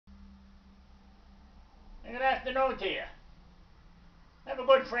Good afternoon to you. I have a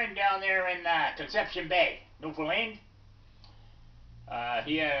good friend down there in Conception Bay, Newfoundland.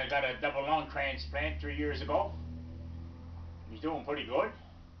 He got a double lung transplant 3 years ago. He's doing pretty good.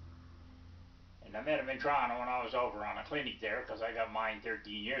 And I met him in Toronto when I was over on a clinic there because I got mine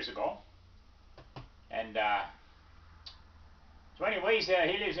 13 years ago. And so anyways,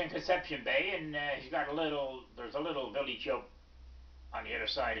 he lives in Conception Bay, and there's a little village up on the other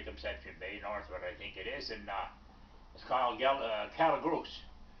side of Conception Bay, northward I think it is, and it's called Kelligrouse.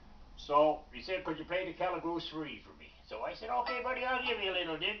 So he said, could you play the Kelligrouse free for me? So I said, okay buddy, I'll give you a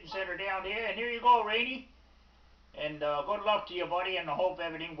little dip and send her down here, and here you go, RENE. And good luck to you buddy, and I hope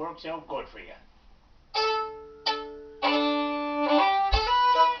everything works out good for you.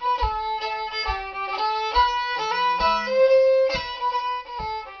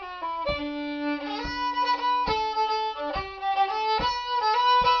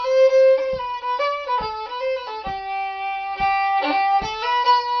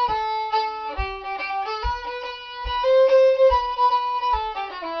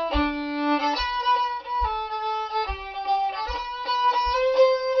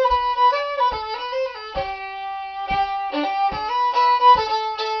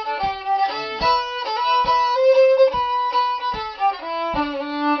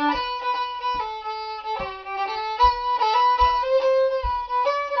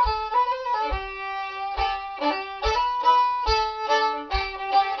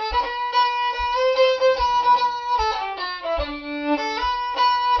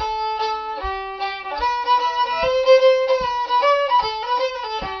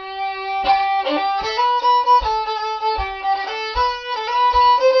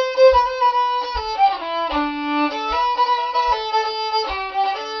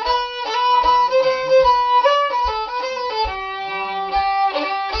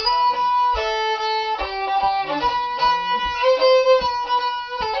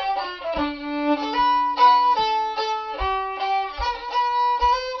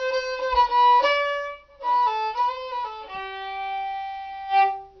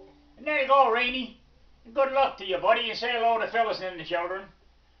 There you go, RENE. Good luck to you, buddy. You say hello to PHYLLIS and the children.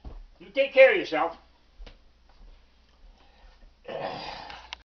 You take care of yourself.